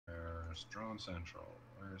Where's Drone Central?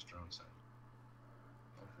 Where's Drone Central?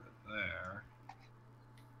 Over there.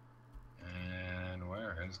 And where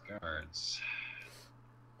are his guards?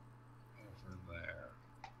 Over there.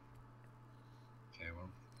 Okay, well,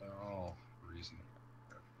 they're all reasonable.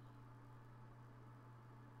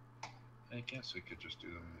 I guess we could just do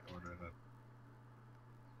them in the order that.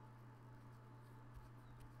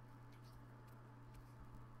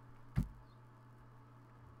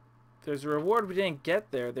 There's a reward we didn't get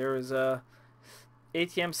there. There was a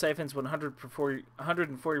ATM siphons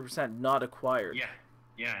 140% not acquired.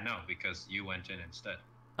 Yeah, I know, because you went in instead.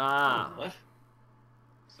 Ah. What?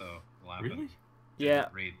 So Lavin Really?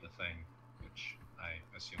 didn't read the thing, which I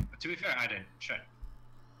assumed. But to be fair, I didn't check.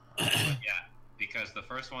 But yeah, because the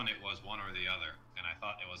first one, it was one or the other, and I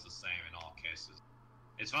thought it was the same in all cases.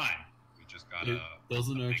 It's fine. We just got It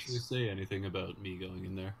doesn't actually say anything about me going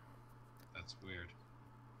in there. That's weird.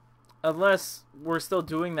 Unless we're still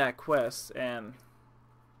doing that quest, and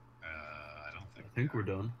I don't think. I think we're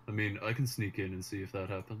done. I mean, I can sneak in and see if that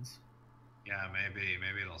happens. Yeah, maybe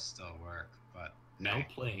it'll still work, but Now hey.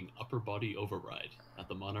 playing Upper Body Override at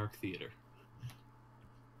the Monarch Theater.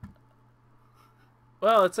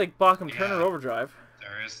 well, it's like Bachman Turner Overdrive.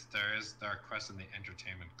 There is Dark Quest in the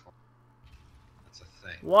entertainment core. That's a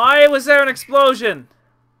thing. Why was there an explosion?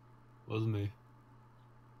 Wasn't me.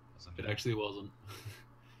 Wasn't It actually wasn't.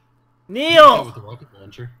 Neil! With the rocket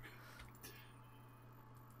launcher.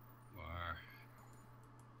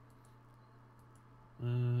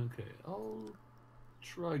 Okay, I'll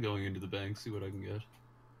try going into the bank, see what I can get.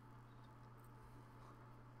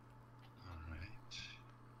 Alright.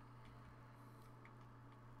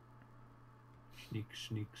 Sneak,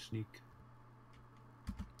 sneak, sneak.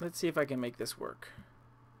 Let's see if I can make this work.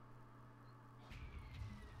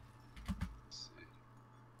 Let's see.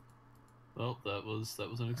 Well, that was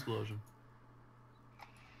an explosion.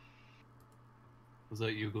 Was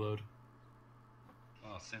that you, Glode?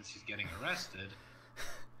 Well, since he's getting arrested.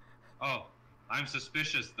 Oh, I'm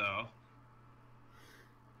suspicious though.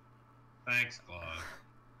 Thanks, Claude.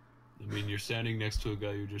 I mean, you're standing next to a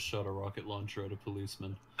guy who just shot a rocket launcher at a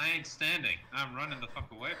policeman. I ain't standing. I'm running the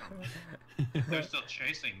fuck away from them. They're still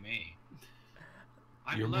chasing me.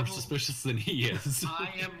 You're more suspicious than he is. I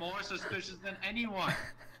am more suspicious than anyone.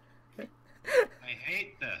 I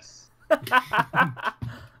hate this. I'm gonna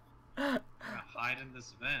hide in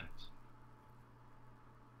this vent.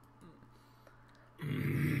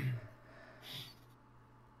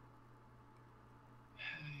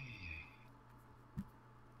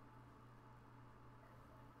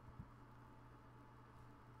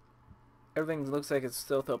 Everything looks like it's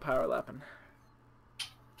still power lapping.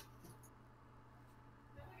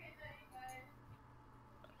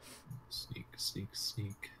 Sneak, sneak,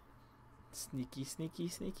 sneak. Sneaky, sneaky,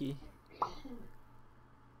 sneaky.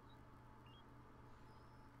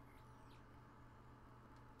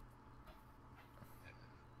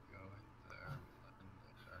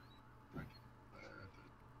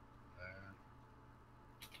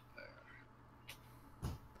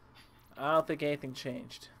 I don't think anything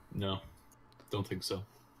changed. No, don't think so.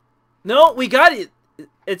 No, we got it.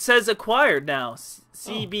 It says acquired now.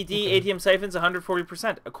 CBD ATM siphons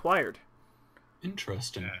 140% acquired.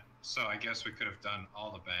 Interesting. Yeah. So I guess we could have done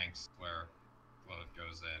all the banks where Claude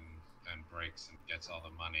goes in and breaks and gets all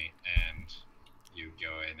the money, and you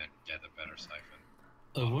go in and get a better siphon.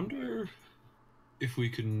 I wonder if we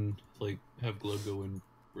can like have Glode go in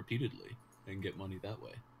repeatedly and get money that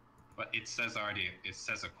way. But it says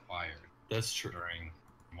acquired. That's true. I'm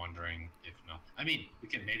wondering if not. I mean, we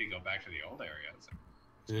can maybe go back to the old areas.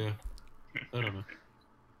 Yeah. I don't know.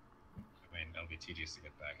 I mean, it'll be tedious to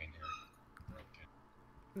get back in here. Okay.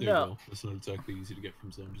 There you go. It's not exactly easy to get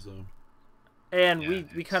from zone to zone. And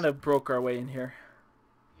we kind of broke our way in here.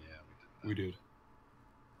 Yeah, we did.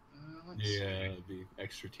 Let's yeah, see. it'd be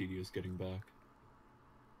extra tedious getting back.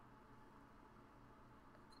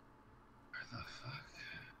 Where the fuck?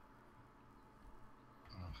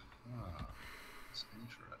 Oh, it's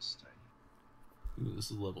interesting. Ooh, this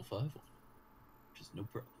is level 5 one, which is no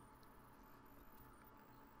problem.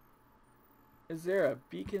 Is there a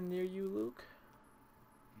beacon near you, Luke?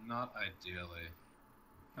 Not ideally.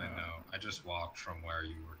 I know. I just walked from where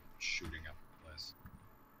you were shooting up the place.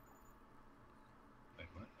 Wait,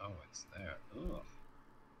 what? Oh, it's there. Ugh.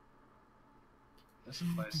 This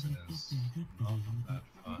place is not that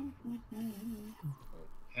fun.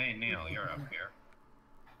 Hey, Neil, you're up here.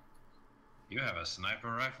 You have a sniper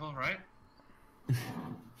rifle, right?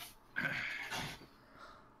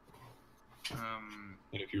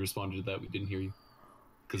 And if you responded to that, we didn't hear you.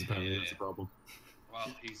 Because apparently that's a problem.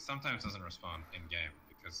 Well, he sometimes doesn't respond in game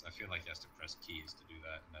because I feel like he has to press keys to do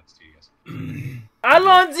that, and that's tedious.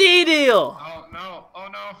 Alonzi deal! Oh no! Oh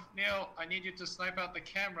no, Neil! I need you to snipe out the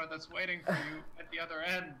camera that's waiting for you at the other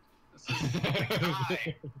end. This is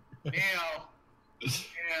die. Neil.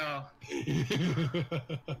 Neil.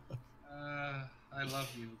 I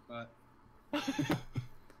love you, but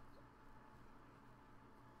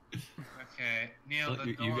okay, Neil. Well,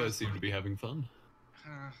 you guys seem to be having fun.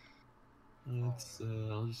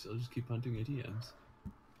 I'll just keep hunting ATMs.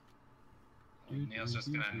 Neil's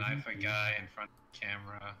just gonna knife a guy in front of the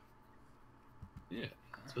camera. Yeah,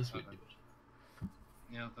 that's the best way to do it.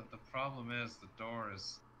 Neil, the problem is the door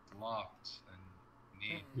is locked and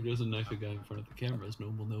Who doesn't knife a guy in front of the cameras? No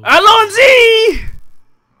one will know. Alonzi!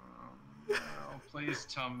 No, please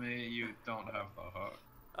tell me you don't have the hook.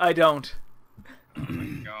 I don't. Oh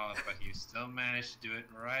my god, but you still managed to do it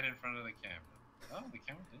right in front of the camera. Oh, the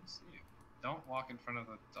camera didn't see you. Don't walk in front of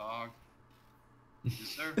the dog. You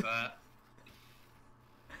deserve that.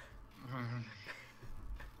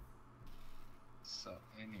 So,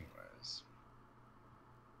 anyways.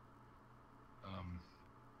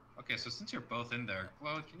 Okay, so since you're both in there,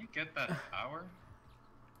 Glow, can you get that power?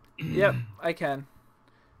 Yep, I can.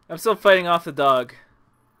 I'm still fighting off the dog.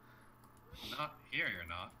 Not here, you're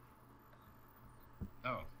not.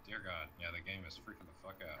 Oh, dear God. Yeah, the game is freaking the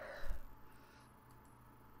fuck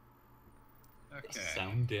out. Okay.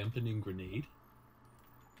 Sound dampening grenade?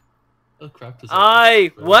 Oh crap, does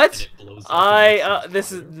What?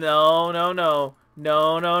 This is no.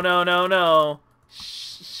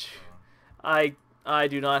 Shh. I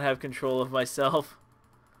do not have control of myself.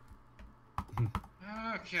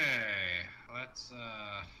 Okay, let's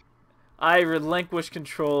I relinquish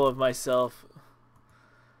control of myself.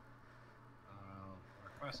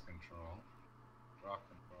 request control, draw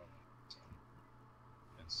control,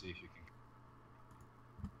 and see if you can.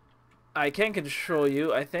 I can control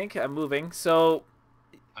you. I think I'm moving. So.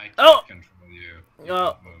 I can't control you. You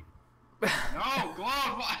don't move. No,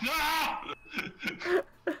 Glove! No!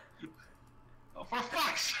 Oh, for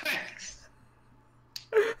fuck's sakes!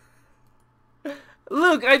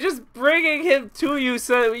 Luke, I'm just bringing him to you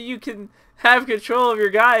so that you can have control of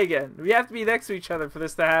your guy again. We have to be next to each other for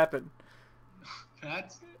this to happen.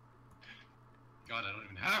 That's it? God, I don't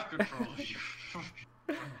even have control of you.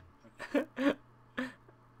 Okay.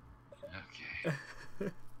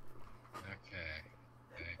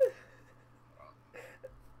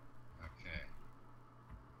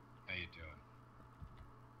 How you doing?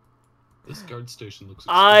 This guard station looks.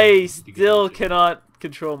 I still cannot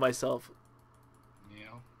control myself.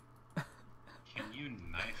 Neil, can you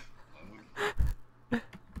knife load? Is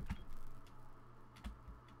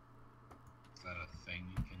that a thing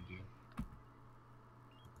you can do?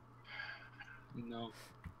 No.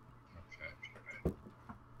 Okay.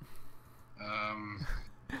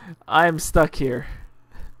 I'm stuck here.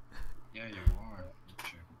 Yeah, you are.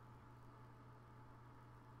 Aren't you?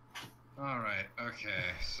 All right.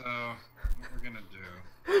 Okay. So what we're gonna do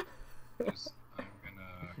is I'm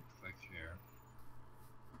gonna click here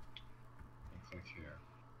and click here.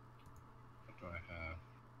 What do I have?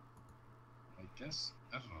 I guess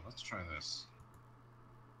I don't know. Let's try this.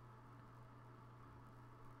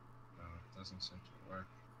 No, it doesn't seem to work.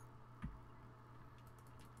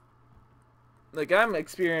 Like, I'm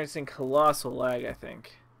experiencing colossal lag, I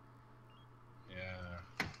think. Yeah.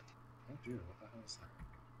 Oh dear, what the hell is that?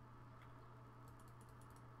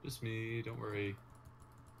 Just me, don't worry.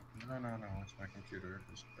 No, it's my computer.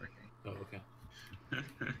 It's breaking. Oh, okay.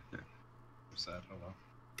 What's that? Hello.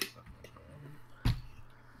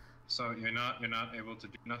 So you're not able to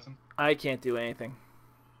do nothing? I can't do anything.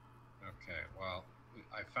 Okay, well,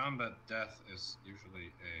 I found that death is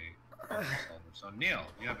usually a problem solver. So Neil,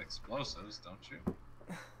 you have explosives, don't you?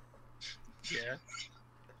 Yeah.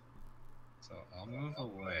 So I'll move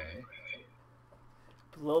away.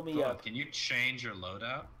 Blow me Cool. up. Can you change your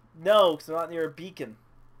loadout? No, because I'm not near a beacon.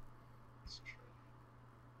 That's true.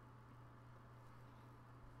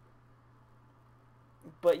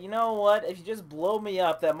 But you know what? If you just blow me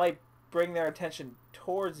up, that might bring their attention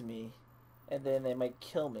towards me, and then they might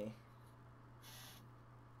kill me.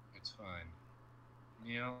 It's fine.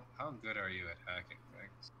 Neil, how good are you at hacking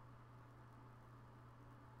things?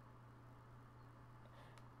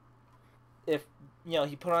 If,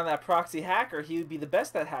 he put on that proxy hacker, he would be the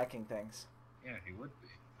best at hacking things. Yeah, he would be.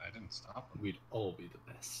 I didn't stop him. We'd all be the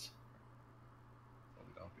best. Well,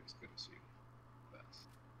 we'd all be as good as you. Best.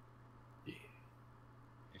 Yeah.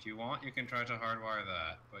 If you want, you can try to hardwire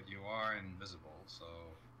that, but you are invisible, so,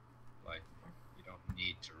 like, you don't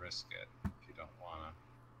need to risk it if you don't wanna.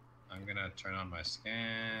 I'm gonna turn on my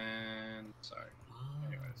scan. Sorry.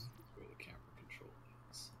 Anyways. That's where the camera control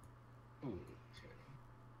is. Ooh, okay.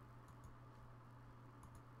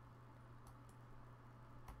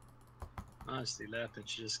 Honestly, Lapin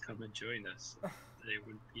should just come and join us. They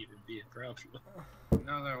wouldn't even be a problem.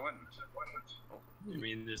 No, there wouldn't. I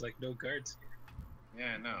mean, there's like no guards here.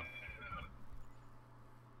 Yeah, no.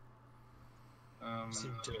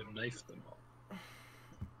 Seem to have knifed them all.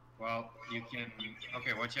 Well, you can.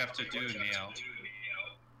 Okay, what you have to do, Neil,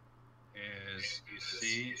 is you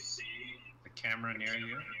see the camera near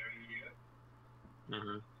you.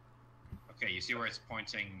 Uh-huh. Okay, you see where it's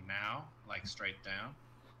pointing now, like straight down.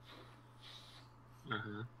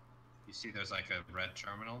 Uh-huh. You see, there's like a red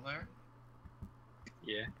terminal there.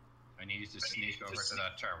 Yeah. I need you to sneak over to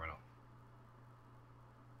that terminal.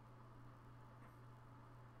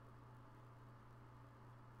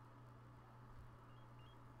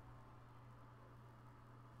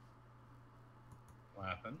 What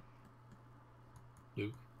happened?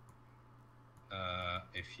 Luke?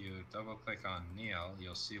 If you double click on Neil,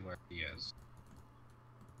 you'll see where he is.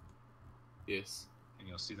 Yes. And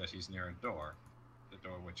you'll see that he's near a door. The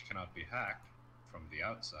door which cannot be hacked from the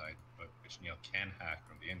outside, but which Neil can hack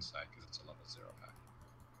from the inside because it's a level 0 hack.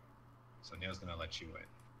 So Neil's gonna let you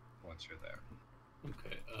in once you're there.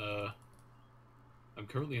 Okay, I'm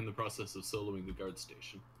currently in the process of soloing the guard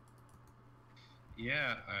station.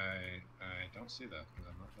 Yeah, I don't see that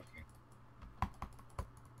because I'm not looking.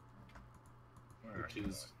 Where Which are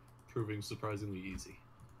is proving surprisingly easy.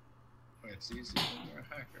 you? It's easy when you're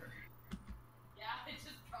a hacker. Yeah, I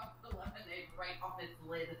just dropped the lemonade right off its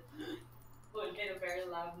lid. Would get a very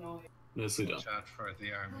loud noise. Nicely done. Watch out for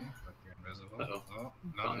the army, but you're invisible. Uh-oh. Oh,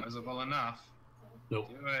 not Fine. invisible enough. Nope.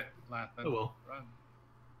 Do it, Lapin. Oh well. Run.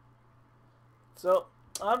 So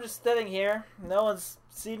I'm just sitting here. No one's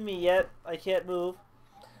seen me yet. I can't move.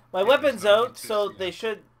 My Yeah, weapon's there's no one out, to so see they it.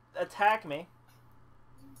 should attack me.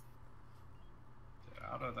 Get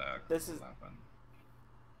out of there, This is- Lapin.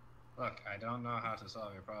 Look, I don't know how to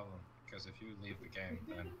solve your problem because if you leave the game,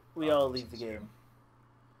 then We all problems leave the ensue. game.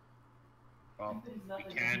 Well,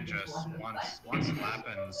 we can just once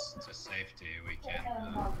Lapin's to safety, we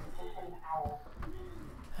can.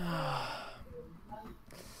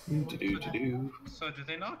 Do. So, do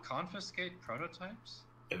they not confiscate prototypes?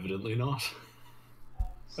 Evidently not.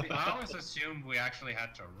 See, I always assumed we actually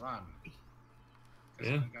had to run. 'Cause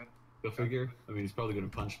Yeah. we got- Go figure. I mean, he's probably gonna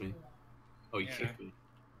punch me. Oh, you Yeah. kicked me.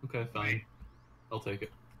 Okay, fine. Wait. I'll take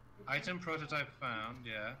it. Item prototype found.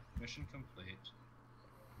 Yeah. Mission complete.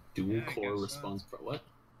 Dual Yeah, I core guess so. response. What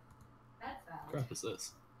That's valid. crap is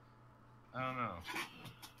this? I don't know.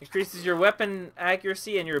 Increases your weapon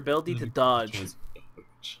accuracy and your ability to dodge.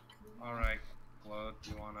 All right, Glo, do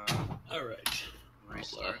you wanna Alright.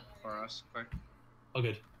 restart for us quick? Oh,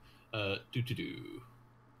 good. Do.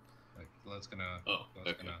 Like, Glo's gonna. Oh, Glo's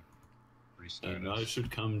okay. gonna restart And us. I should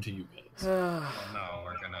come to you guys. Well, no,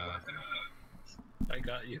 we're gonna. I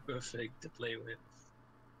got you a fig to play with.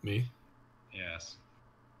 Me? Yes.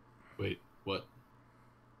 Wait, what?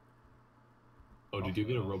 Oh, did you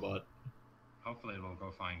get a robot? Hopefully, we'll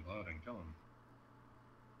go find Glode and kill him.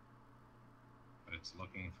 But it's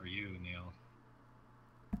looking for you, Neil.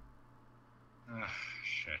 Ah,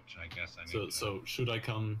 shit. I guess I need to. So should I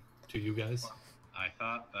come to you guys? I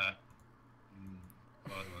thought that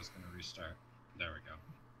Glode was gonna restart. There we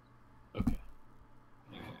go. Okay.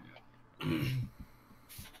 Yeah.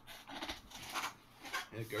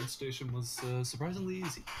 Yeah, guard station was surprisingly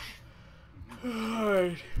easy.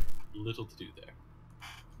 Alright. Little to do there.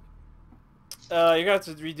 You're gonna have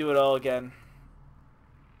to redo it all again.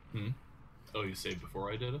 Oh, you saved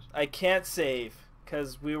before I did it? I can't save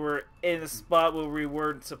because we were in a spot where we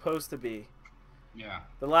weren't supposed to be. Yeah.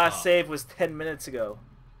 The last Ah. save was 10 minutes ago.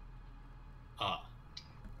 Ah.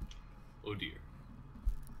 Oh dear.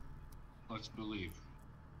 Let's believe.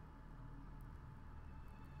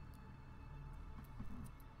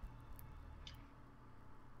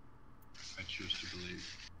 I choose to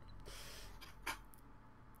believe.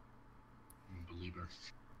 I'm a believer.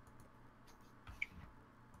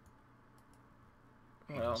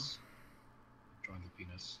 Well, Penis. Join the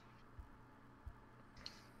penis.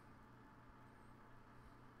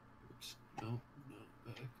 Oops. No,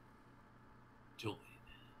 back. Join.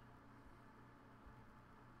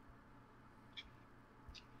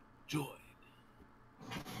 Join.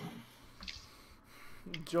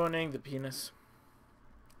 joining the penis.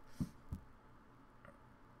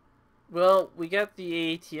 Well, we got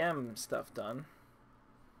the ATM stuff done.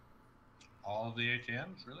 All of the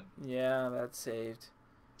ATMs, really? Yeah, that's saved.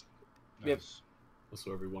 Yep. Nice.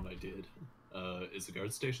 Also, everyone I did. Is the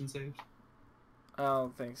guard station saved? I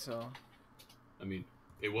don't think so. I mean,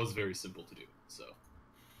 it was very simple to do, so.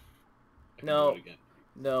 I can No. do it again.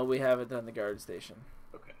 No, we haven't done the guard station.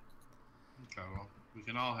 Okay. Okay, well, we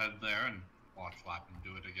can all head there and watch lap and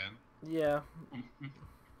do it again. Yeah.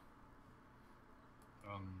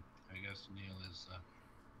 I guess Neil is.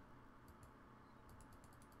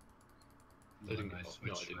 I didn't I get- no, I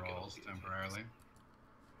switched didn't get all roles the temporarily.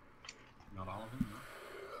 Not all of them. No?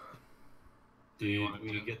 Did you wanna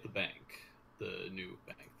we do- get the bank? The new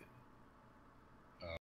bank